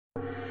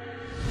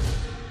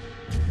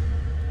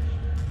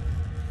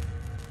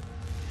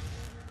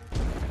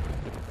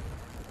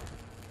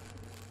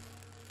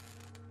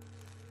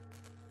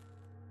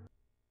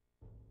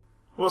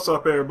What's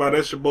up, everybody?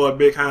 It's your boy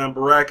Big Hind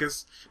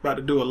Baracus. About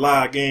to do a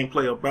live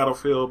gameplay of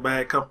Battlefield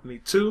Bad Company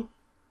 2.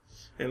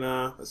 And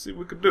let's see what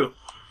we can do.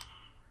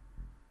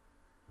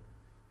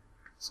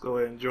 Let's go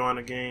ahead and join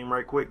the game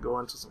right quick. Go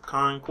into some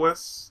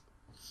conquests.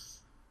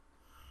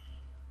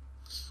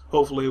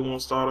 Hopefully it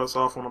won't start us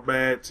off on a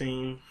bad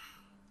team.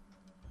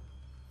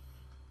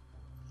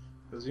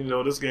 Because you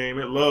know this game,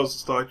 it loves to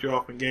start you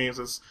off in games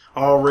that's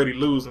already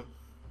losing.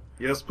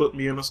 Yes, put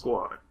me in the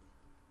squad.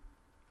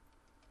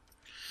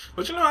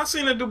 But you know, I've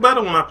seen it do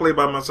better when I play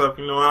by myself.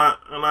 You know,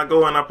 and I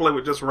go and I play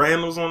with just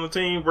randoms on the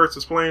team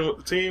versus playing with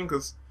the team.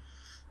 Because,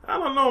 I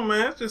don't know,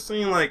 man. It just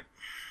seems like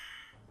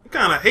you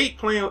kind of hate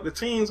playing with the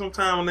team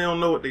sometimes when they don't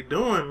know what they're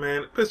doing,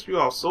 man. It pisses you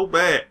off so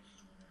bad.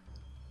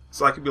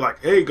 It's like you'd be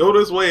like, hey, go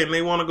this way, and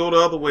they want to go the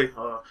other way.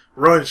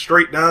 Run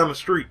straight down the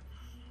street.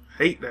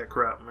 Hate that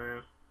crap,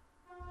 man.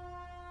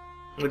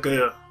 Look at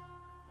here.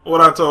 What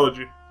I told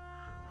you.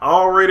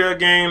 Already a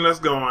game that's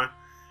going.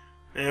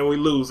 And we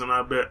losing,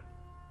 I bet.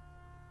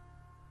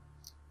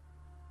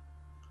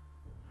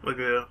 Look at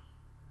here.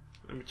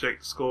 Let me check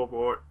the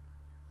scoreboard.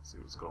 See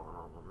what's going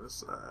on this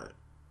side.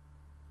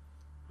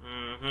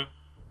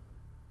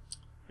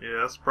 Yeah,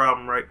 that's the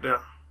problem right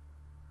there.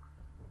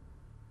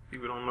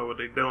 People don't know what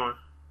they're doing.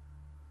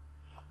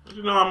 But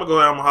you know, I'm going to go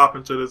ahead and hop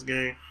into this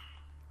game.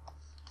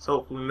 So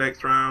hopefully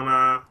next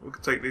round we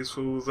can take these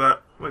fools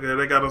out. Look at it,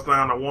 they got us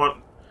down to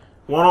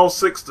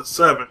 106 to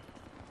 7.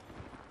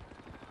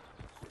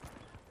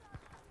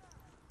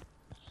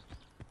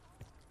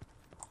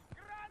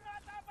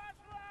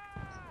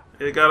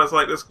 It got us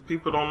like this because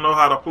people don't know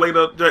how to play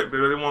the objective.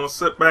 They want to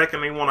sit back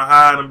and they want to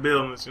hide in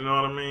buildings, you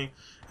know what I mean?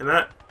 And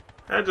that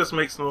just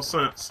makes no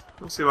sense.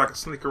 Let me see if I can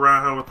sneak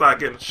around here without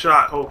getting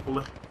shot,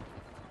 hopefully.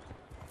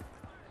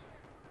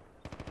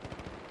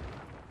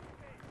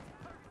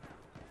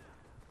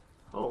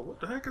 Oh, what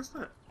the heck is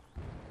that?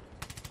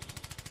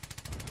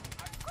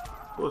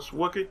 Bush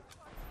Wookie.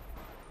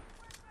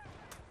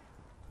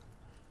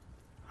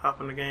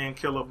 Hop in the game,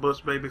 kill a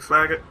Bush baby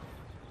faggot.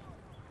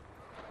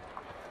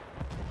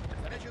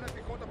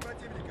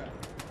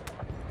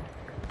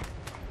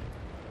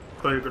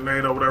 Play a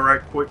grenade over there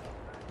right quick.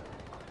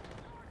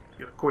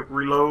 Get a quick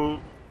reload.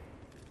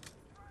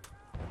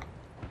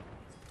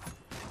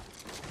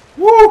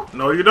 Woo!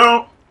 No, you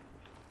don't.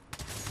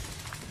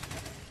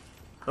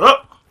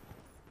 Up.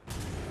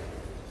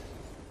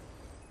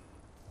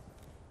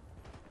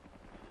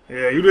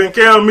 Yeah, you didn't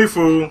kill me,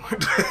 fool.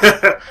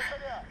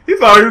 He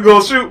thought he was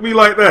gonna shoot me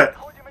like that.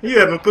 He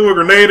had to throw a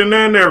grenade in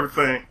there and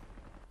everything.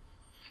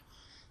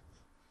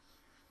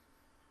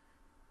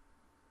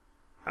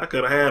 I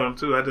could have had him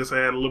too. I just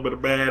had a little bit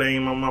of bad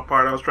aim on my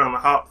part. I was trying to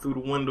hop through the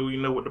window, you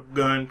know, with the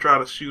gun, try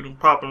to shoot him,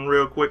 pop him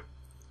real quick.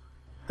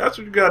 That's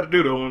what you got to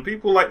do, though. When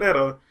people like that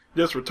are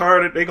just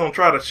retarded, they gonna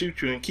try to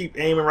shoot you and keep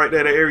aiming right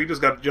there. That area, you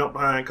just got to jump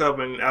behind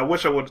cover. And I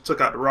wish I would have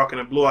took out the rocket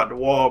and blew out the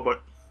wall,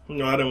 but you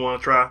know, I didn't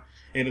want to try.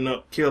 Ending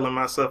up killing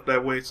myself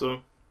that way. So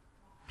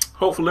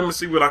hopefully, let me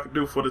see what I can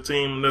do for the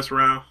team in this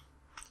round.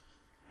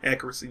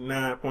 Accuracy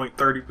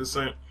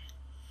 9.30%.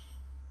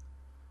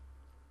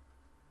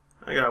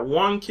 I got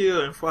 1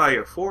 kill and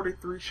fired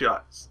 43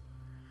 shots.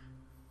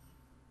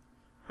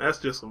 That's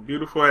just some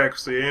beautiful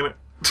accuracy, ain't it?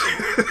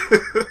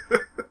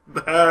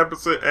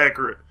 9%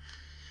 accurate.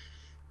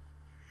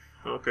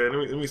 Okay,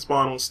 let me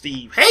spawn on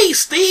Steve. Hey,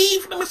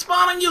 Steve! Let me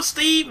spawn on you,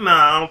 Steve!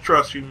 Nah, I don't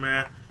trust you,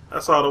 man.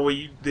 That's all the way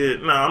you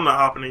did. Nah, I'm not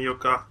hopping in your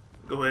car.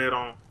 Go ahead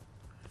on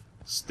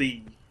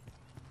Steve.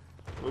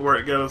 We work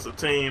together as a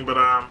team, but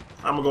I'm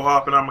gonna go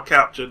hop and I'm gonna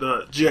capture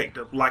the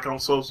objective like I'm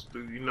supposed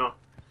to do, you know.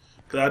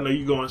 Because I know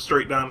you're going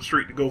straight down the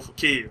street to go for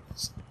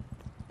kills.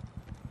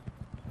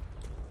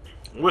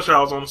 I wish I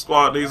was on the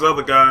squad with these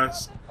other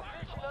guys.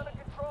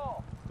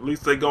 At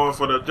least they going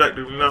for the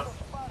objective, you know.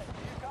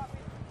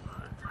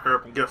 Hurry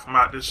up and get from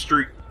out this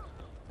street.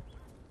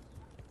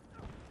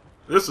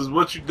 This is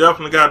what you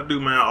definitely got to do,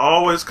 man.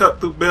 Always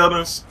cut through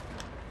buildings.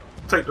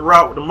 Take the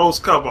route with the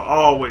most cover,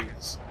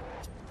 always.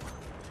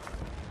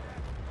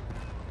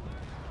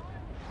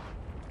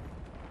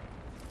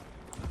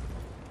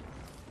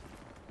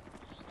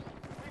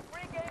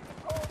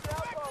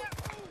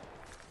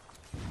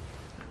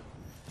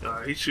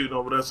 He's shooting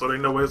over there so they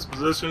know where his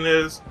position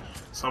is.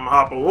 So I'm gonna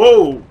hop over.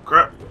 Whoa!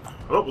 Crap.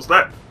 What was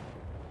that?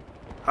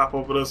 Hop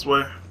over this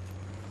way.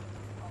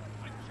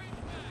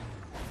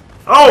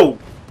 Oh!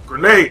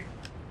 Grenade!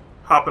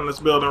 Hop in this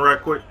building right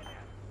quick.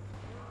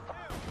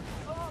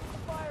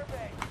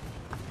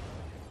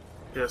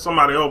 Yeah,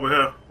 somebody over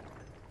here.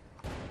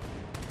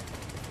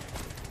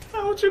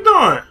 Hey, what you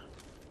doing?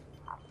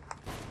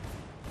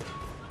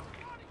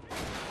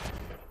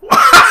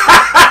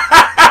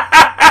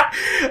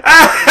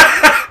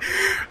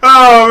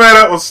 Oh man,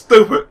 that was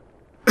stupid.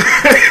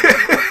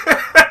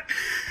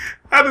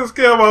 I just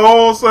killed my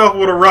whole self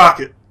with a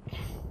rocket.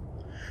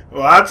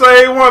 Well, I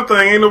tell you one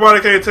thing, ain't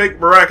nobody can take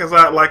Baracus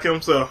out like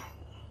himself.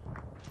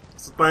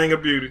 It's a thing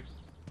of beauty.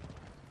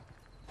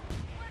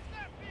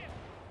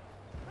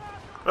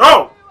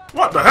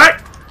 What the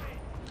heck?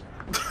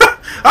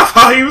 I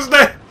thought he was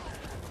there.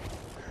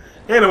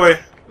 Anyway,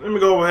 let me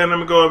go over here and let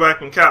me go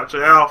back and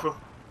capture Alpha.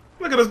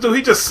 Look at this dude.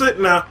 He just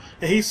sitting there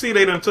and he see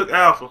they done took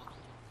Alpha.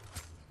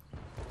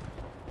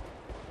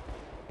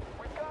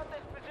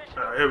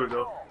 Alright, here we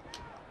go.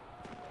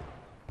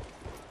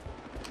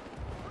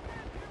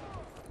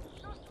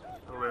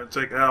 Go ahead and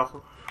take Alpha.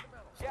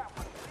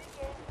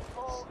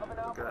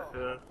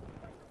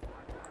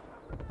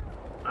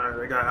 Alright,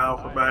 they got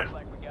Alpha back.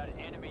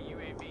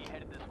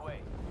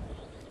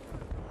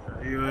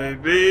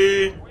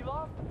 UAV.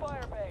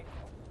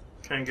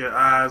 Can't get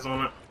eyes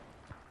on it.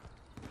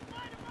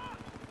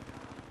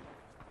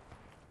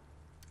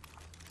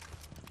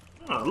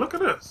 Oh, look at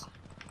this.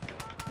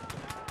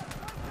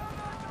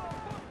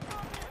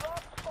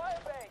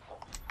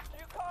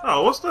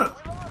 Oh, what's that?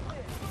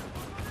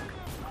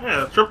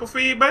 Yeah, triple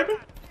feed, baby.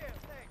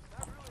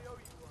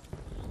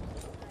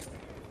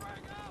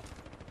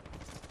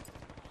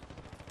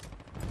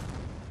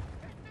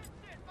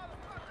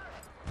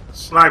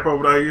 Sniper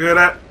over there, you hear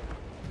that?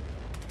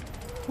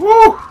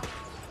 Woo!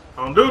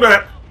 Don't do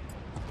that.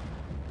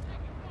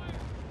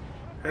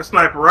 That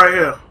sniper right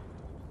here.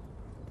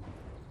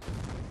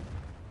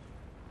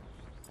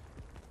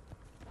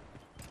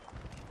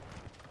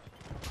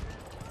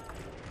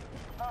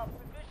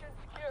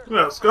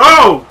 Let's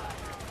go!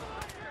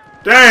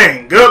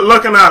 Dang, good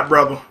looking out,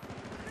 brother.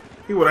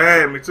 He would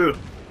have had me too.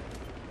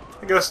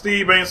 I guess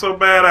Steve ain't so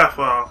bad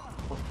after all.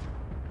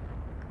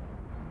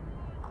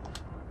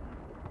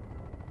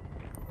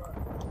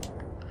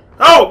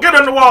 Oh, get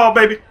in the wall,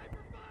 baby.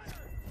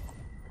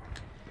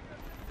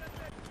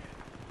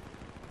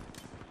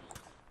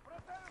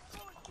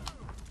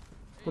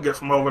 We'll get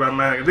from over there,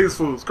 man. These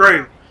fools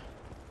crazy.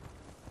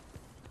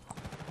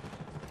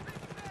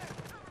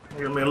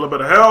 Give me a little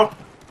bit of help.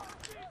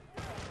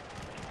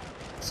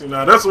 See,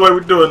 now that's the way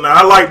we do it now.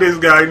 I like this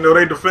guy. You know,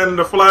 they defending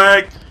the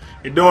flag.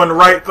 They're doing the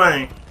right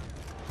thing.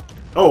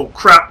 Oh,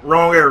 crap.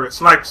 Wrong area.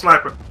 Sniper,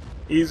 sniper.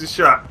 Easy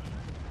shot.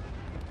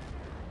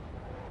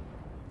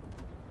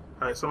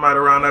 Alright, somebody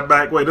around that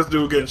back way. This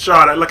dude getting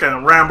shot at. Look at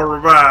him. Rambo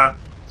revive.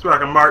 So I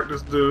can mark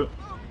this dude.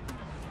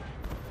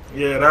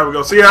 Yeah, there we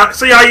go. See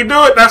how you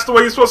do it? That's the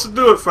way you're supposed to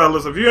do it,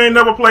 fellas. If you ain't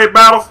never played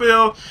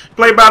Battlefield,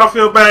 play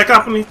Battlefield Bad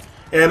Company.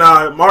 And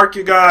mark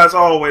you guys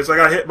always. I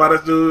got hit by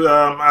this dude.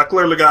 I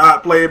clearly got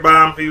outplayed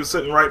by him. He was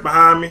sitting right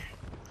behind me.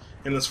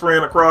 And his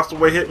friend across the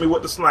way hit me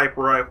with the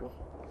sniper rifle.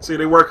 See,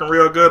 they working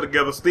real good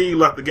together. Steve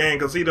left the game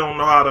because he don't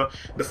know how to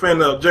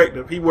defend the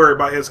objective. He worried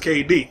about his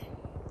KD.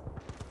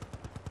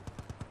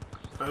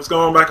 Let's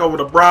go on back over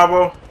to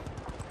Bravo.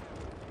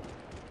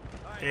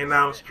 And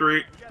down the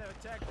street.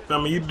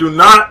 I mean, you do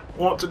not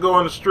want to go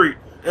in the street,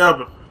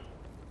 ever.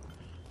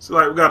 See,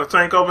 like, we got a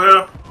tank over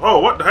here. Oh,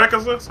 what the heck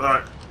is this?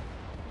 Alright.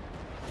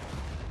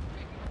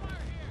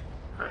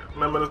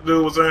 Remember this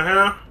dude was in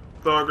here?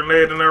 Throw a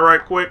grenade in there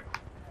right quick.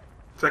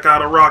 Take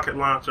out a rocket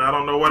launcher. I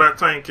don't know where that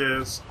tank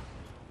is.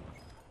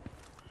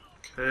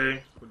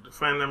 Okay, we're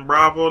defending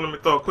Bravo. Let me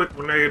throw a quick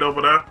grenade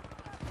over there.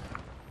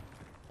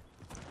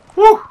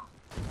 Whew!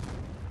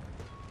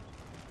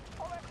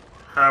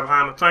 Hide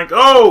behind the tank.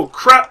 Oh,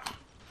 crap!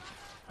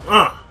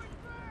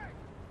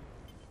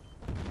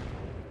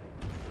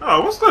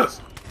 Oh, what's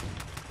this?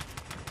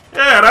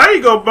 Yeah, there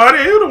you go,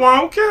 buddy. You the one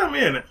who killed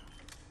me in it.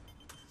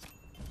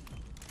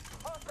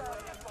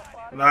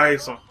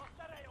 Nice one.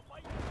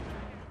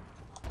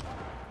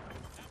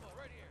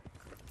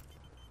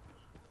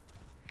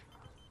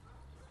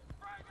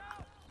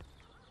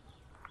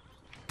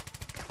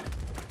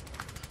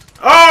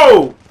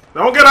 Oh!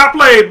 Don't get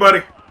outplayed,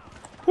 buddy.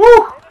 Woo!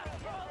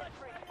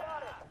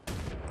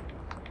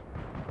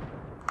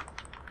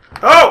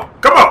 Oh!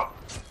 Come on!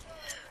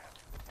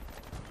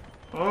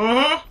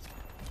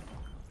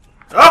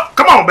 Oh!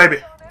 Come on, baby!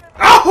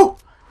 Oh!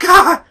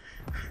 God!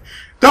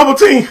 Double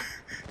team!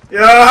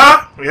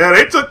 Yeah, yeah,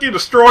 they took you,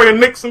 Destroyer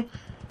Nixon.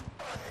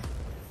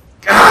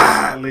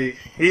 Golly,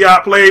 he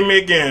outplayed me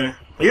again.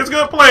 He's a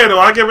good player, though.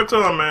 I give it to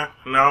him, man.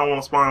 No, I don't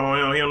want to spawn on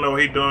him. He don't know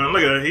what he's doing.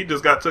 Look at it. He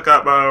just got took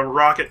out by a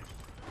rocket.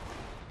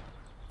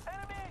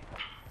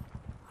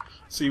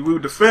 See, we were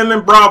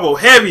defending Bravo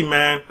heavy,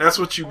 man. That's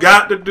what you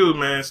got to do,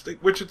 man.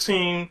 Stick with your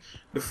team.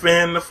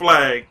 Defend the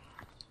flag.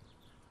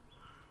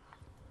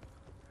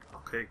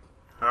 Okay.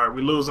 All right,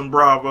 we're losing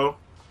Bravo.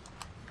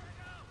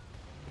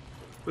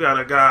 We got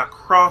a guy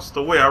across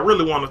the way. I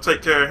really want to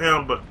take care of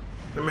him, but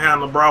let me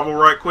handle Bravo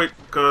right quick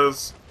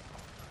because...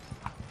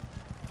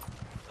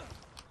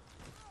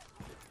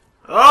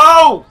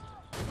 Oh!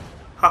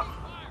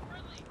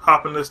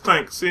 Hop in this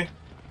tank, see?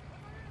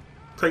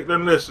 Take the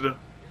initiative.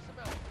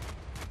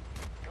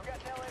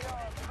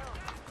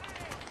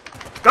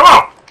 Come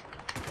on!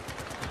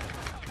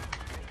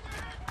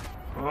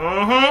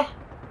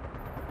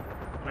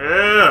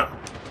 Yeah.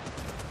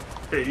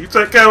 Hey, you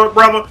take care of it,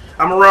 brother.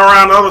 I'm gonna run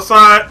around the other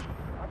side.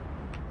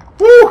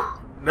 Woo!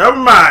 Never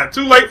mind.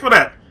 Too late for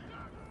that.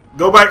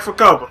 Go back for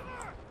cover.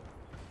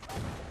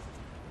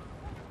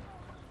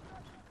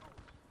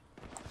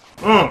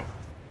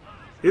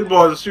 These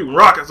boys are shooting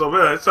rockets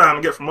over here. It's time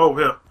to get from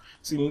over here.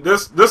 See,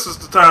 this is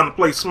the time to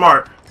play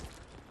smart.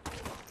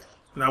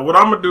 Now, what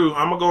I'm going to do,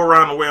 I'm going to go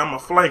around the way. I'm going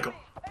to flank them.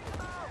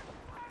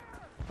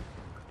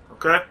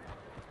 Okay?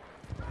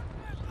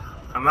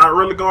 I'm not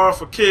really going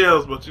for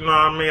kills, but you know what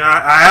I mean?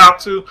 I have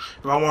to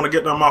if I want to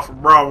get them off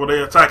of Bravo.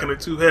 They're attacking it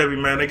too heavy,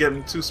 man. They're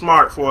getting too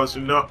smart for us,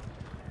 you know?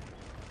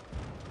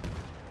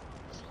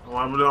 So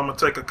what I'm going to do, I'm going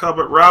to take a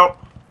covered route.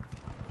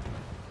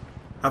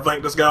 I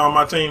think this guy on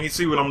my team, he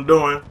see what I'm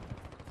doing.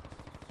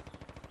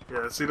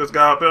 Yeah, see this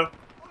guy up here?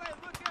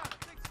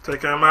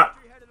 Take him out.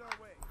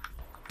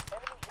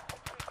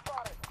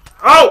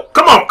 Oh,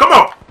 come on, come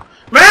on.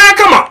 Man,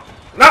 come on.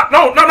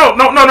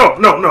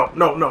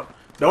 No.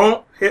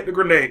 Don't hit the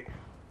grenade.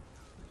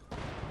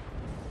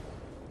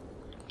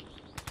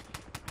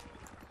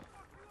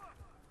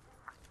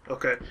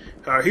 Okay.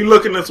 Alright, he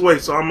looking this way,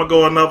 so I'm going to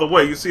go another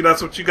way. You see,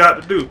 that's what you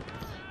got to do.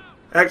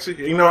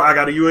 Actually, you know, I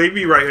got a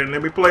UAV right here, and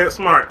let me play it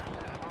smart.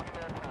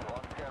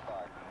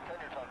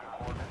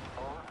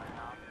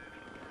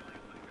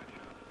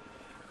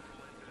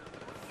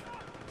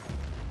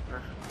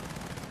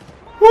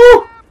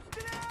 Woo!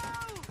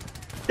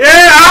 Yeah,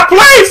 I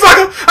played,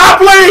 sucker! I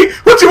played!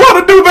 What you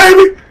want to do,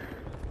 baby?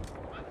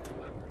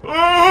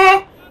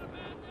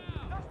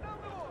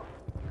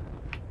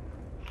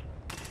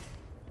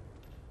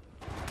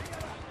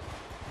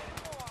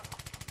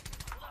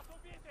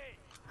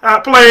 I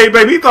played,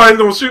 baby. He thought he was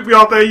going to shoot me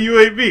off that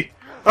UAV.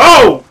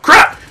 Oh,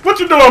 crap! What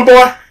you doing,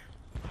 boy?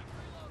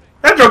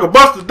 That joker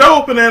busted the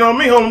door open and on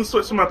me. Hold on, let me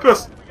switch to my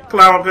pistol.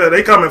 Climb up here.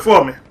 They coming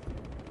for me.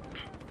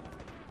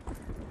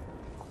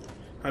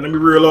 Let me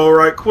reload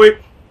right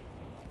quick.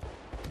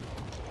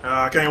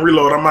 I can't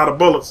reload. I'm out of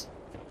bullets.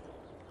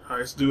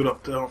 Alright, this dude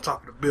up there on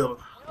top of the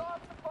building.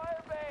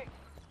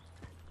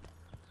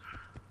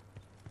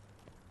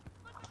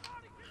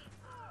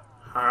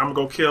 Alright, I'm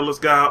going to go kill this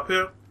guy up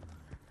here.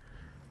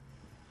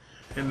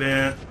 And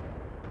then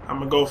I'm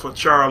going to go for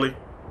Charlie.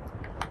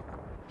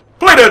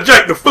 Play that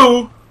Jack the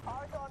fool!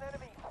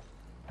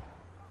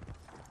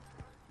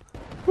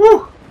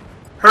 Woo!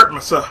 Hurt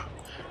myself.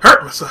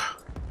 Hurt myself.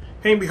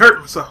 Can't be hurting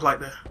myself like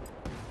that.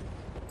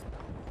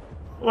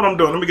 What I'm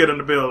doing? Let me get in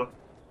the building.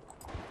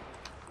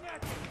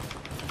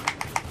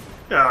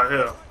 Yeah,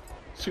 hell.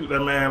 Shoot that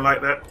man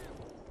like that.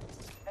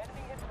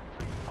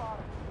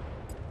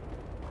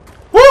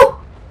 Woo!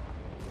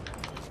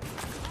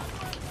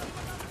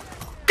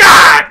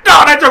 God!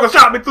 No, that joker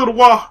shot me through the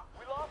wall.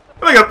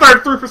 I think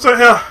got 33%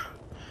 health.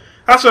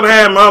 I should have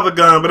had my other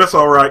gun, but it's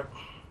alright.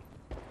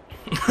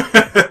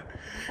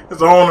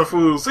 It's owning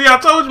food. See, I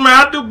told you,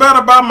 man, I do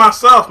better by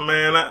myself,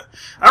 man.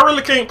 I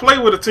really can't play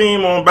with a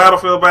team on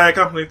Battlefield Bad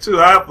Company 2.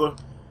 I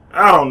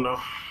don't know.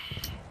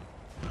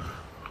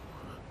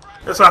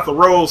 Just have to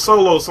roll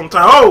solo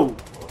sometime. Oh!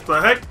 What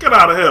the heck? Get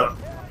out of here.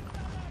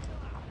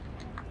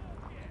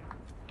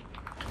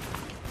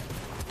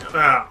 Get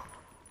out.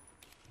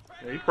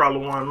 Yeah, you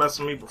probably wanted to mess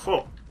with me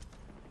before.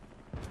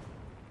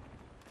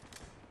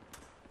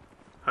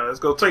 Alright, let's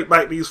go take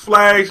back these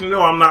flags. You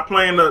know I'm not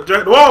playing the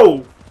Jack.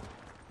 Whoa!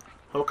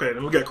 Okay,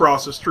 let me get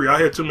across this tree. I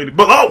hear too many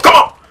bullets. Oh, come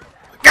on!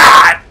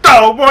 God,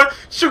 dog, boy!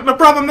 Shooting a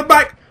brother in the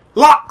back.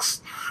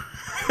 Locks!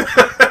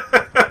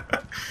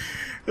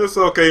 It's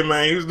okay,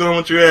 man. You was doing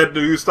what you had to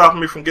do. You stopped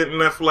me from getting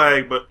that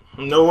flag, but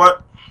you know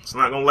what? It's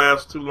not going to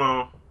last too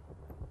long.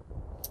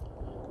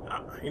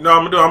 You know what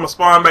I'm going to do? I'm going to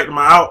spawn back to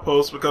my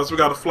outpost because we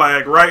got a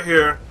flag right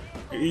here.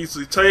 You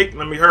easily take.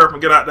 Let me hurry up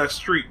and get out that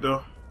street,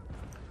 though.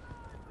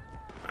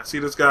 I see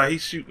this guy.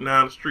 He's shooting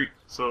down the street,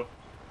 so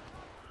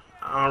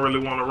I don't really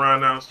want to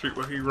run down the street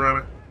where he's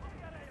running.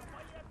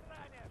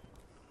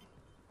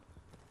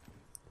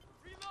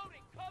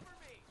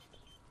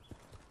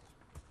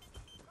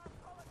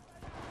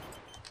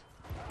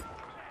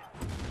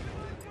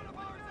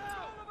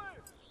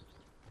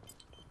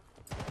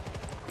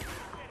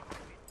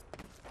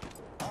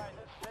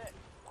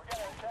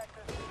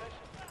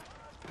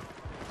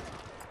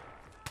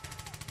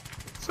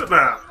 Sit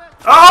down.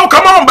 Oh,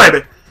 come on,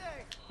 baby.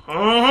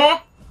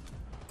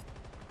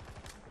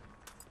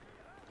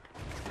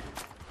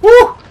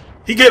 Woo!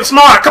 He getting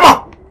smart. Come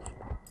on.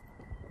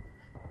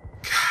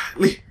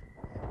 Golly.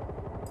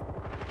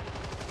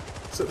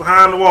 Sit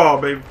behind the wall,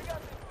 baby.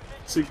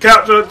 See,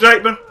 capture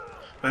Jacob.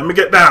 Let me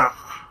get down.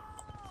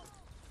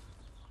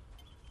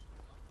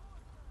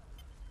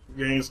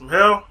 Gain some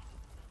health.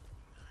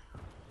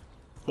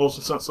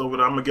 Motion sense over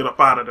there. I'm gonna get up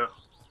out of there.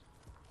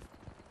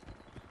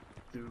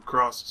 Dude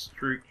across the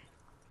street.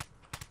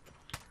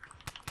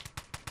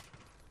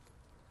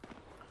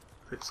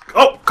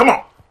 Oh, come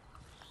on!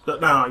 Shut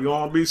down. You don't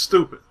want to be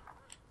stupid.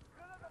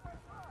 We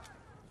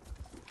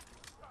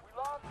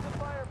lost the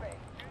fire base.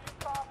 Do you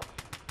copy?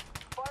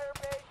 Fire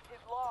base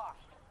is lost.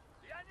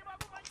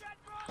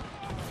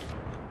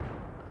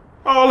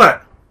 All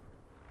that.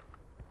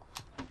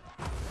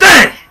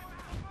 Dang!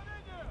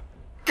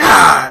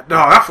 God,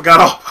 dog, I forgot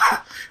all.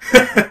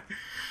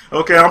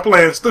 Okay, I'm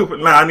playing stupid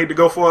now. I need to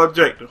go for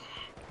objective.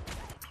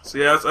 See,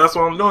 that's what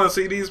I'm doing.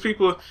 See, these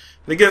people,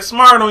 they get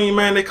smart on you,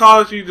 man. They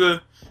cause you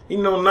to, you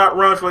know, not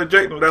run for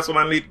objective. That's what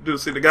I need to do.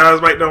 See, the guys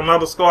right there on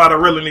another squad, I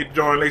really need to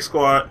join their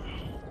squad.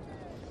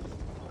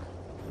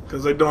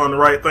 Because they're doing the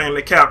right thing.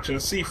 They're capturing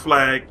C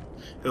flag.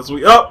 Because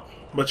we up.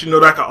 But you know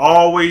that could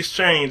always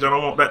change. I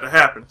don't want that to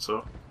happen.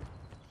 So,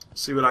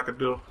 see what I can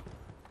do.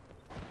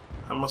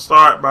 I'm going to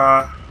start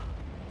by...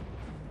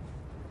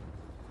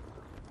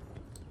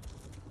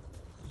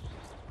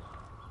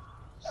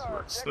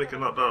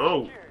 sneaking up the...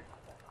 Oh.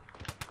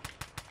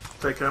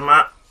 Take him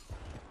out.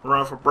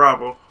 Run for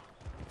Bravo.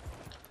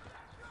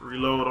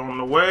 Reload on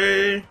the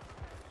way.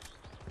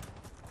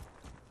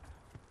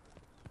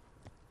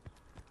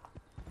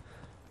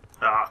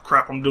 Ah,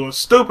 crap, I'm doing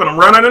stupid. I'm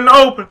running in the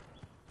open.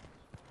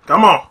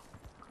 Come on.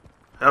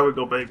 There we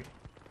go, baby.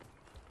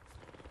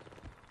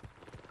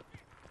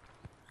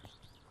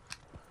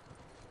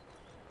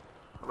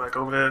 Back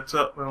over here,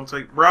 top. We're gonna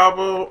take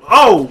Bravo.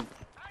 Oh!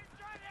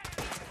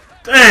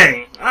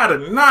 Dang! I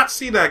did not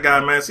see that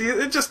guy, man. See,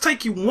 it just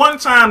take you one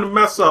time to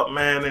mess up,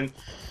 man, and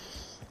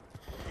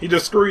you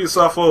just screw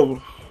yourself over.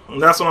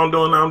 And that's what I'm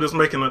doing now. I'm just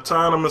making a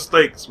ton of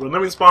mistakes. But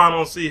let me spawn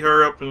on C,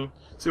 hurry up and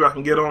see if I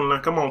can get on there.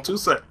 Come on, 2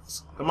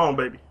 seconds. Come on,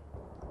 baby.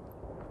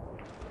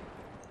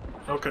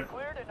 Okay.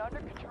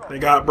 They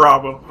got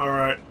Bravo.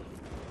 Alright.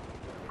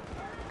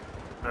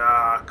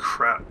 Ah,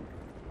 crap.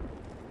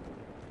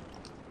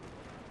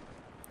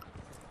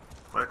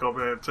 Back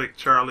over here and take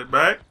Charlie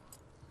back.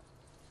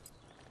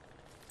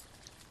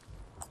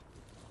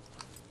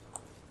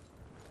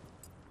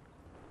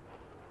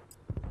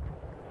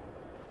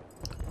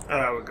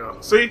 There we go.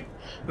 See?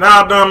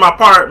 Now I've done my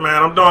part,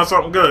 man. I'm doing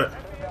something good.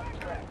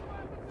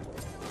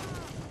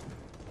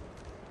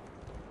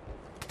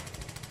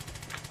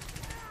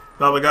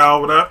 Another guy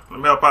over there. Let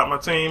me help out my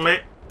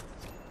teammate.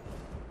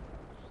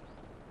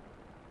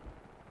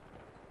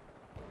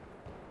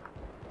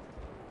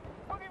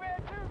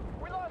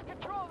 We lost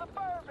control of the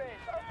fire base.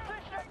 Our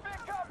position has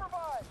been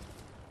compromised.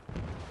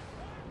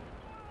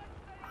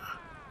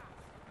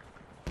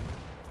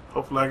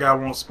 Hopefully that guy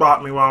won't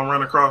spot me while I'm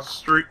running across the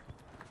street.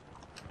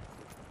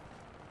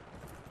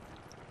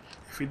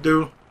 If he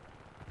do,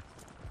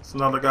 there's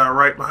another guy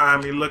right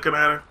behind me looking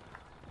at her.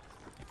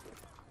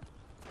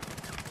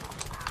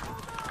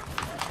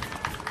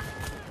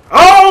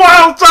 Oh,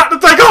 I was trying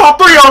to take all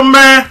 3 of them,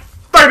 man.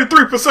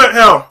 33%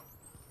 health.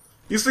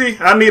 You see,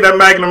 I need that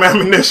magnum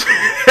ammunition.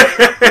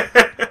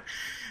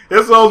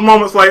 It's those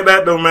moments like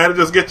that, though, man. It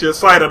just gets you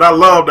excited. I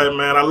love that,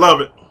 man. I love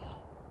it.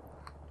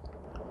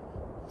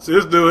 See,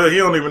 this dude, he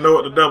don't even know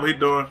what the devil he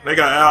doing. They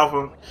got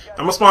Alpha. I'm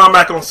going to spawn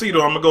back on C,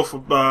 though. I'm going to go for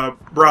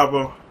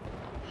Bravo.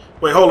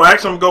 Wait, hold on.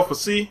 Actually, I'm going to go for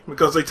C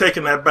because they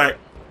taking that back.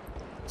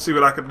 See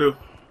what I can do.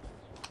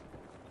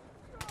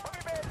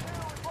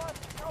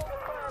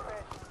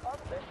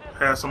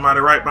 Have somebody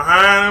right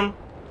behind him.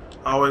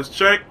 Always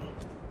check.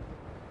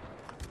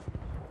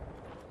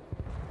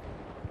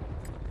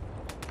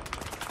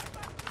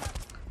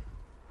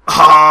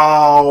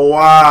 Oh,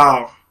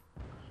 wow.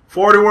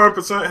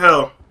 41%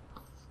 health.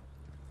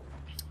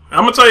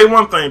 I'm going to tell you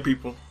one thing,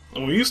 people.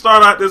 When you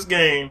start out this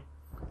game,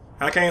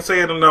 I can't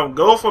say it enough.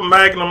 Go for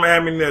magnum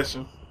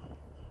ammunition.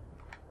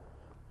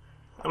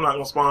 I'm not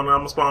going to spawn there. I'm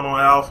going to spawn on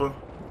Alpha.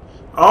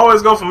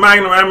 Always go for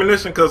magnum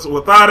ammunition because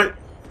without it,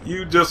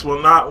 you just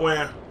will not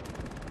win.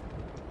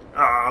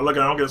 Ah, look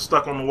at him. I'm getting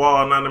stuck on the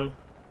wall. Now let me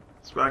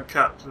see if I can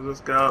capture this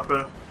guy up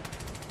there.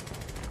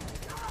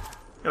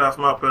 Get off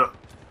from up here.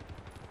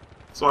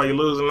 That's why you're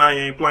losing now.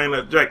 You ain't playing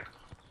that Jake.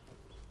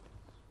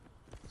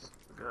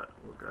 We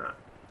got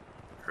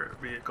her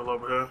vehicle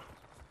over here.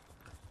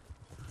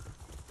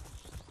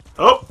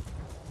 Oh!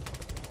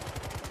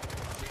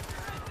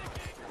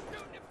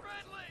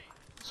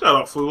 Shut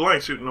up, fool. I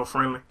ain't shooting no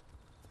friendly.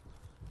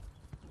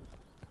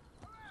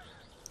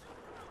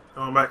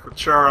 Going back for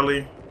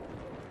Charlie.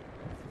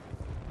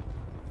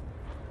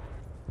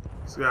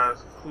 This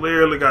guy's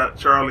clearly got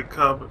Charlie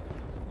covered.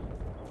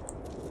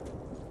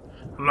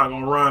 I'm not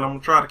going to run. I'm going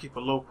to try to keep a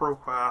low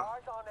profile.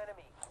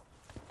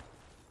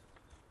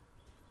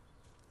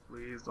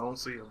 Please don't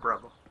see it,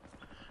 brother.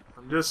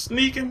 I'm just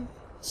sneaking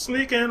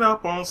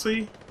up on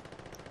C.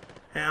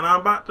 And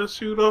I'm about to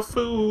shoot a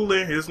fool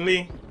in his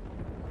knee.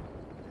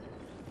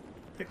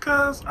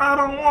 Because I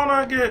don't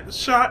want to get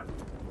shot.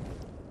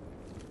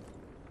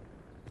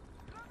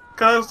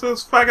 Because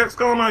this faggot's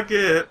gonna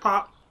get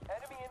popped.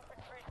 Enemy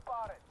infantry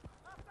spotted.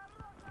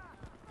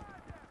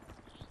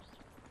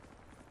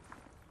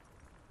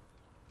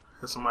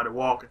 There's somebody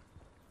walking.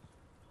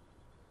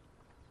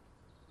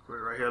 Wait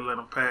right here, let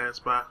him pass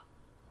by.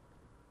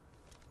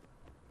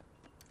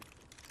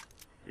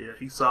 Yeah,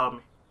 he saw me.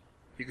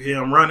 You can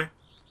hear him running.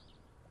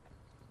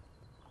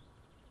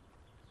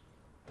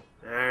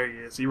 There he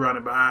is. He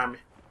running behind me.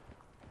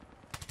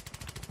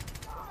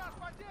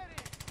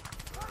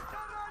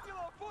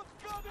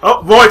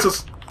 Oh,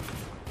 voices.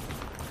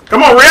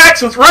 Come on,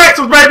 reactions,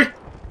 baby.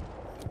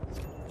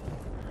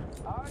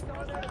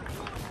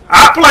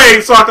 I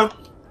played, sucker.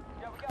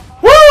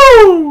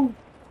 Woo!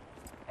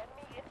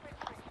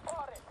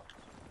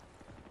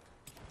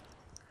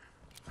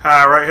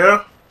 Hi, right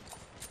here.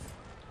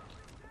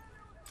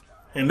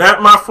 And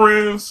that, my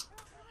friends,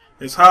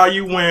 is how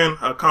you win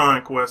a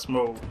conquest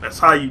mode. That's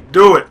how you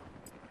do it.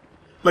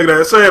 Look at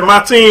that. It said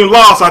my team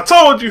lost. I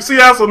told you. See,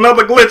 that's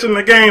another glitch in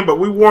the game, but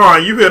we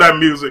won. You hear that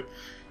music.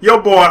 Your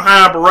boy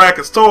Hein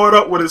Baracus tore it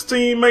up with his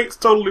teammates.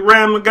 Totally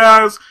random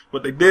guys,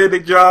 but they did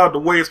their job the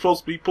way it's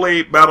supposed to be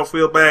played.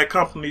 Battlefield Bad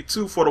Company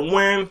 2 for the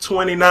win.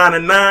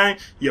 29-9.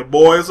 Your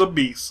boy is a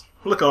beast.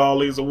 Look at all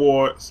these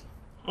awards.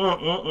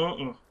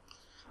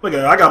 Look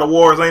at that. I got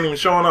awards ain't even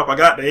showing up. I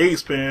got the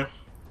ace pen.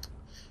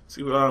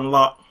 See what I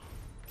unlocked.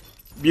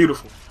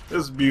 Beautiful.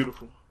 This is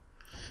beautiful.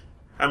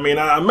 I mean,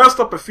 I messed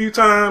up a few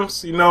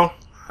times, you know.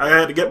 I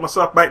had to get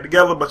myself back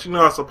together, but you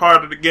know, it's a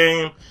part of the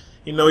game.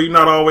 You know, you're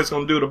not always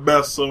going to do the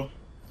best. So,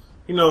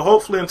 you know,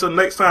 hopefully until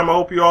next time, I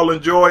hope you all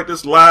enjoyed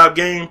this live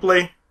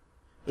gameplay.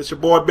 It's your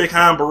boy, Big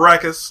Hein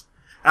Baracus.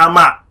 I'm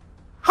out.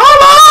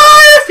 Holla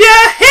if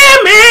you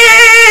hear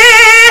me!